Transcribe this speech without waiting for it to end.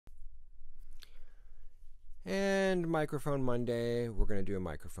And Microphone Monday, we're going to do a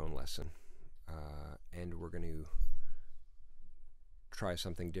microphone lesson. And we're going to try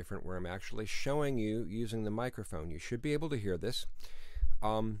something different where I'm actually showing you using the microphone. You should be able to hear this.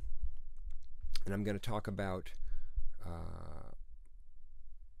 And I'm going to talk about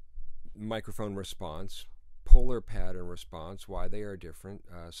microphone response, polar pattern response, why they are different.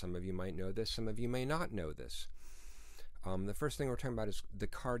 Some of you might know this, some of you may not know this. The first thing we're talking about is the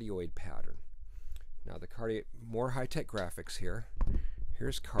cardioid pattern. Now more high-tech graphics here.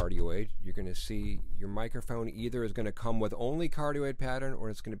 Here's cardioid. You're going to see your microphone either is going to come with only cardioid pattern or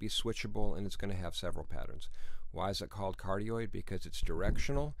it's going to be switchable and it's going to have several patterns. Why is it called cardioid? Because it's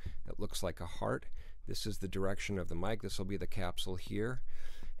directional. It looks like a heart. This is the direction of the mic. This will be the capsule here.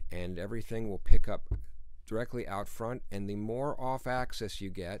 And everything will pick up directly out front. And the more off-axis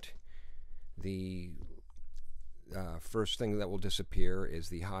you get, the first thing that will disappear is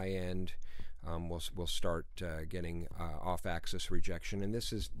the high end. We'll start getting off-axis rejection, and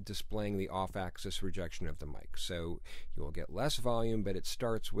this is displaying the off-axis rejection of the mic. So you will get less volume, but it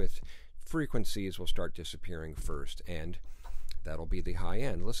starts with frequencies will start disappearing first, and that'll be the high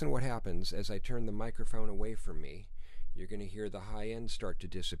end. Listen what happens as I turn the microphone away from me. You're going to hear the high end start to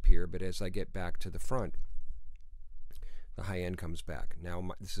disappear, but as I get back to the front, the high end comes back. Now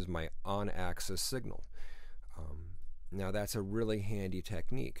this is my on-axis signal. Now that's a really handy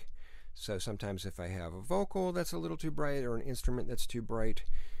technique. So sometimes if I have a vocal that's a little too bright or an instrument that's too bright,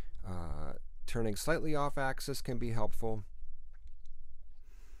 turning slightly off axis can be helpful,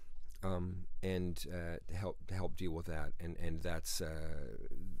 and to help deal with that. And that's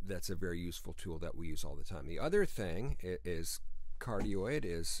a very useful tool that we use all the time. The other thing is cardioid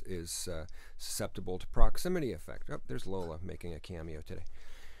is susceptible to proximity effect. Oh, there's Lola making a cameo today.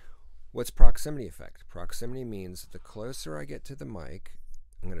 What's proximity effect? Proximity means the closer I get to the mic,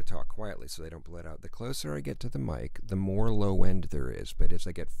 I'm going to talk quietly so they don't blurt out. The closer I get to the mic, the more low end there is. But as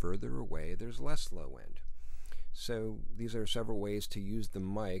I get further away, there's less low end. So these are several ways to use the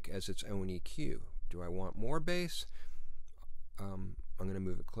mic as its own EQ. Do I want more bass? I'm going to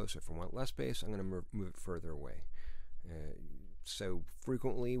move it closer. If I want less bass, I'm going to move it further away. So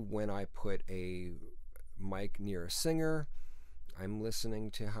frequently when I put a mic near a singer, I'm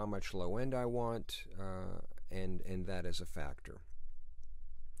listening to how much low end I want, and that is a factor.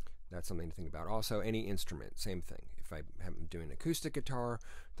 That's something to think about. Also, any instrument, same thing. If I'm doing acoustic guitar,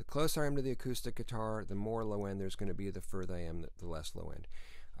 the closer I am to the acoustic guitar, the more low end there's going to be. The further I am, the less low end.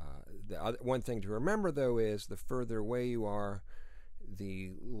 One thing to remember, though, is the further away you are,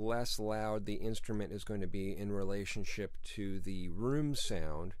 the less loud the instrument is going to be in relationship to the room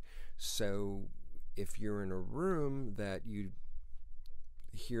sound. So if you're in a room that you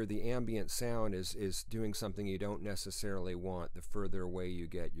hear the ambient sound is doing something you don't necessarily want, the further away you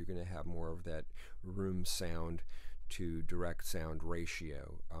get, you're going to have more of that room sound to direct sound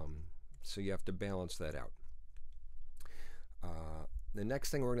ratio. So you have to balance that out. The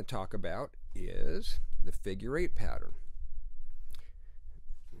next thing we're going to talk about is the figure 8 pattern.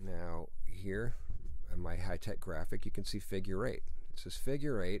 Now here in my high-tech graphic you can see figure 8. It says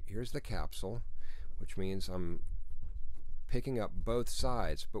figure 8. Here's the capsule, which means I'm picking up both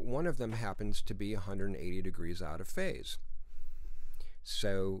sides, but one of them happens to be 180 degrees out of phase.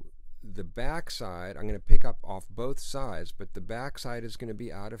 So the back side, I'm going to pick up off both sides, but the back side is going to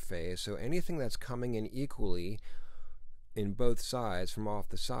be out of phase. So anything that's coming in equally in both sides from off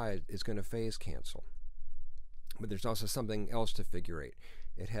the side is going to phase cancel. But there's also something else to figure 8.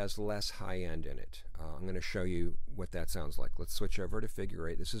 It has less high end in it. I'm going to show you what that sounds like. Let's switch over to figure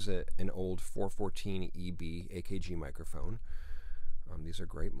 8. This is an old 414 EB AKG microphone. These are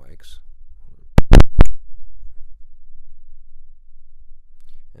great mics.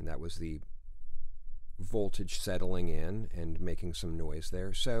 And that was the voltage settling in and making some noise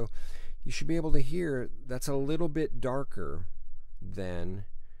there. So you should be able to hear that's a little bit darker than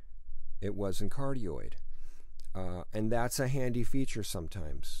it was in cardioid. And that's a handy feature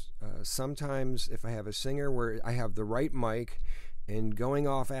sometimes. Sometimes if I have a singer where I have the right mic and going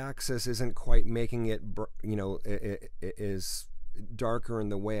off axis isn't quite making it, it is darker in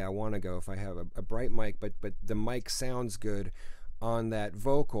the way I want to go. If I have a bright mic, but the mic sounds good on that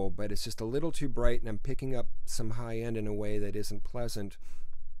vocal, but it's just a little too bright and I'm picking up some high end in a way that isn't pleasant,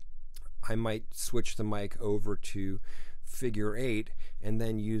 I might switch the mic over to figure 8 and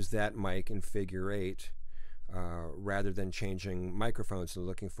then use that mic in figure 8. Rather than changing microphones and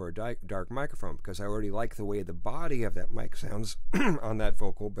looking for a dark microphone, because I already like the way the body of that mic sounds on that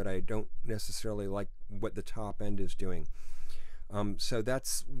vocal, but I don't necessarily like what the top end is doing. So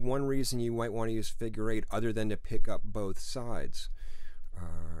that's one reason you might want to use figure 8 other than to pick up both sides.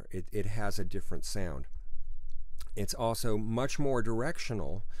 It has a different sound. It's also much more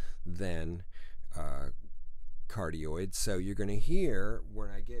directional than cardioid. So you're going to hear when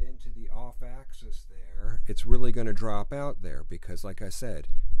I get into the off axis there, it's really going to drop out there because, like I said,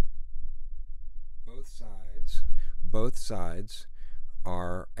 both sides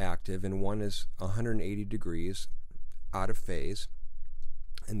are active, and one is 180 degrees out of phase,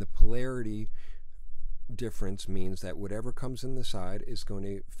 and the polarity difference means that whatever comes in the side is going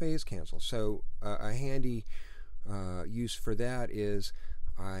to phase cancel. So a handy use for that is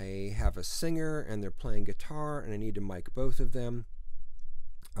I have a singer and they're playing guitar and I need to mic both of them.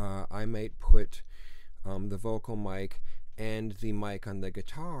 I might put the vocal mic and the mic on the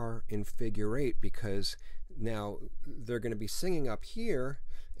guitar in figure 8, because now they're going to be singing up here,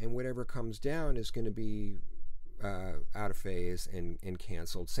 and whatever comes down is going to be out of phase and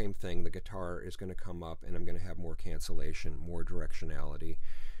canceled. Same thing, the guitar is going to come up and I'm going to have more cancellation, more directionality.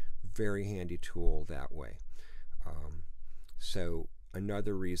 Very handy tool that way. So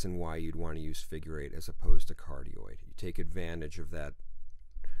another reason why you'd want to use figure 8 as opposed to cardioid. You take advantage of that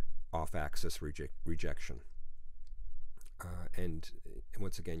off-axis rejection. And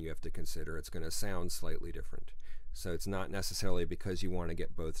once again, you have to consider it's going to sound slightly different. So it's not necessarily because you want to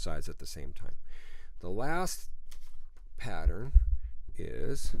get both sides at the same time. The last pattern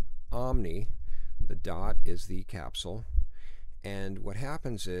is Omni. The dot is the capsule. And what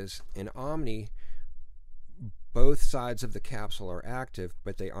happens is, in Omni, both sides of the capsule are active,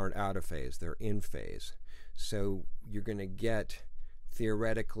 but they aren't out of phase. They're in phase. So you're going to get,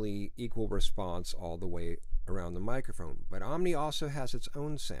 theoretically, equal response all the way around the microphone. But Omni also has its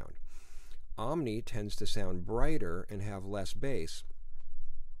own sound. Omni tends to sound brighter and have less bass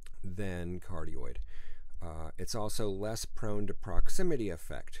than cardioid. It's also less prone to proximity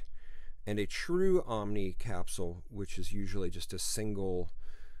effect. And a true Omni capsule, which is usually just a single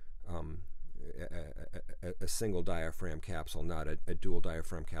diaphragm capsule, not a dual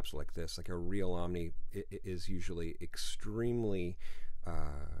diaphragm capsule like this, like a real Omni, is usually extremely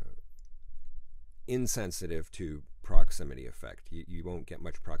insensitive to proximity effect. You won't get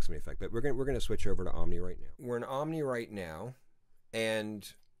much proximity effect. But we're going to switch over to Omni right now. We're in Omni right now,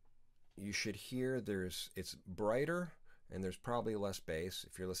 and you should hear it's brighter and there's probably less bass.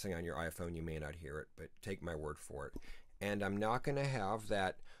 If you're listening on your iPhone, you may not hear it, but take my word for it. And I'm not going to have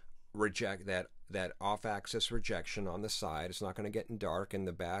that off-axis rejection on the side. It's not going to get in dark, and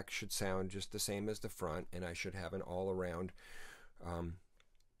the back should sound just the same as the front, and I should have an all-around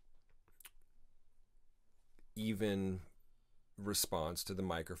even response to the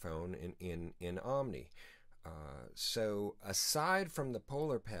microphone in Omni. So aside from the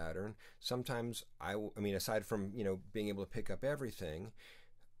polar pattern, sometimes aside from being able to pick up everything,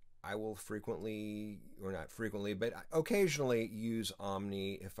 I will frequently, or not frequently, but occasionally use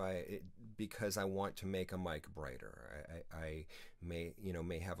Omni because I want to make a mic brighter. I may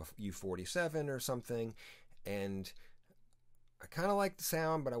have a U47 or something, and I kind of like the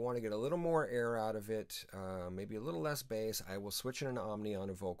sound, but I want to get a little more air out of it, maybe a little less bass. I will switch in an Omni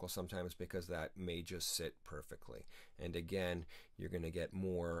on a vocal sometimes because that may just sit perfectly. And again, you're going to get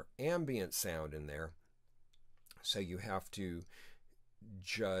more ambient sound in there. So you have to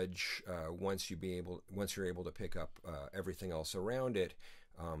judge once you're able to pick up everything else around it.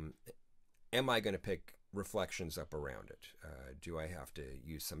 Am I going to pick reflections up around it? Do I have to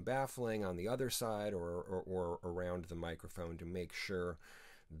use some baffling on the other side or around the microphone to make sure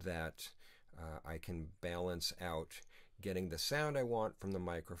that I can balance out getting the sound I want from the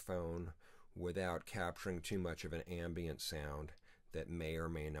microphone without capturing too much of an ambient sound that may or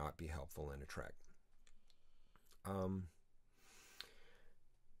may not be helpful in a track? And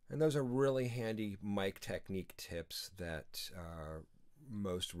those are really handy mic technique tips that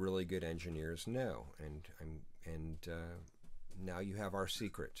most really good engineers know. And now you have our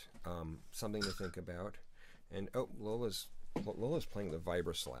secret. Something to think about. And oh, Lola's playing the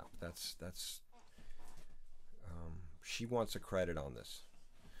vibra slap. That's she wants a credit on this.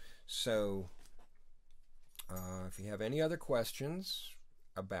 So if you have any other questions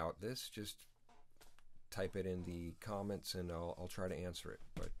about this, just type it in the comments and I'll try to answer it.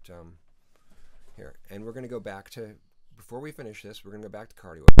 But here, and we're going to go back to, before we finish this, we're going to go back to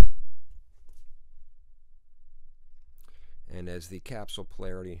cardioid. And as the capsule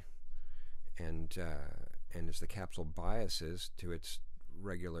polarity and as the capsule biases to its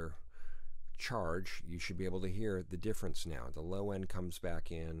regular charge, you should be able to hear the difference now. The low end comes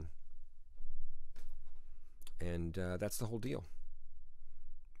back in, and that's the whole deal.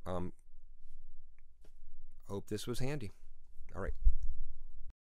 Hope this was handy. All right.